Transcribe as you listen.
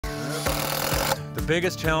The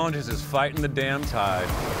biggest challenge is fighting the damn tide.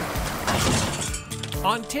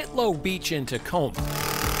 On Titlow Beach in Tacoma,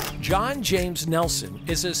 John James Nelson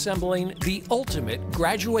is assembling the ultimate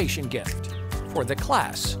graduation gift for the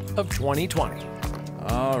class of 2020.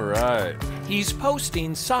 All right. He's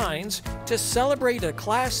posting signs to celebrate a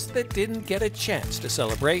class that didn't get a chance to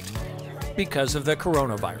celebrate because of the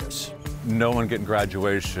coronavirus. No one getting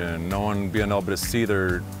graduation, no one being able to see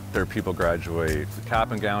their people graduate,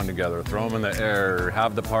 cap and gown together, throw them in the air,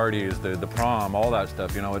 have the parties, the prom, all that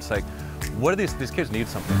stuff. You know, it's like, what do these kids need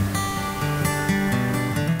something?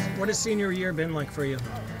 What has senior year been like for you?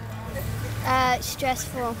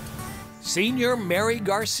 Stressful. Senior Mary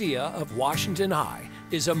Garcia of Washington High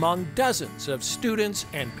is among dozens of students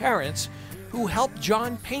and parents who helped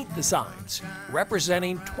John paint the signs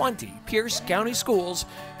representing 20 Pierce County schools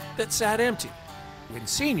that sat empty when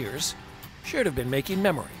seniors should have been making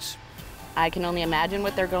memories. I can only imagine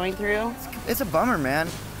what they're going through. It's a bummer, man.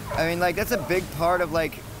 I mean, like, that's a big part of,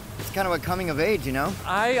 like, it's kind of a coming of age, you know?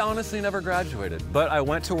 I honestly never graduated, but I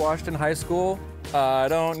went to Washington High School. I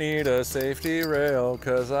don't need a safety rail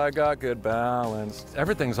because I got good balance.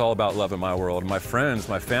 Everything's all about love in my world. My friends,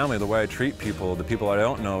 my family, the way I treat people, the people I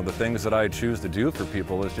don't know, the things that I choose to do for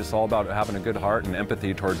people is just all about having a good heart and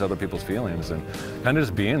empathy towards other people's feelings and kind of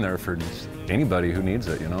just being there for anybody who needs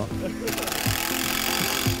it, you know?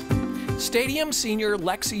 Stadium senior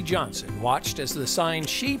Lexi Johnson watched as the sign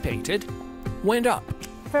she painted went up.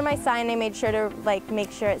 For my sign, I made sure to make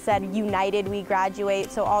sure it said "United We Graduate,"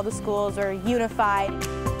 so all the schools are unified.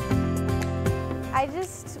 I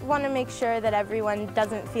just want to make sure that everyone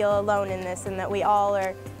doesn't feel alone in this and that we all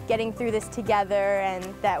are getting through this together and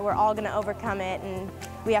that we're all going to overcome it and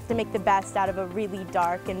we have to make the best out of a really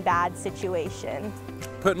dark and bad situation.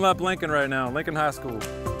 Putting up Lincoln right now, Lincoln High School.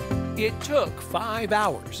 It took 5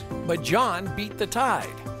 hours, but John beat the tide.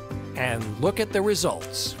 And look at the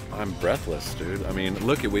results. I'm breathless, dude. I mean,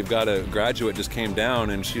 look, we've got a graduate just came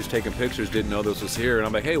down and she's taking pictures, didn't know this was here. And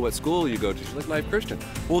I'm like, hey, what school you go to? She's like, Life Christian.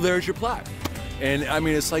 Well, there's your plaque. And I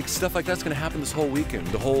mean, it's like stuff like that's gonna happen this whole weekend,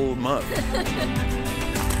 the whole month.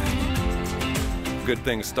 Good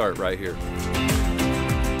things start right here.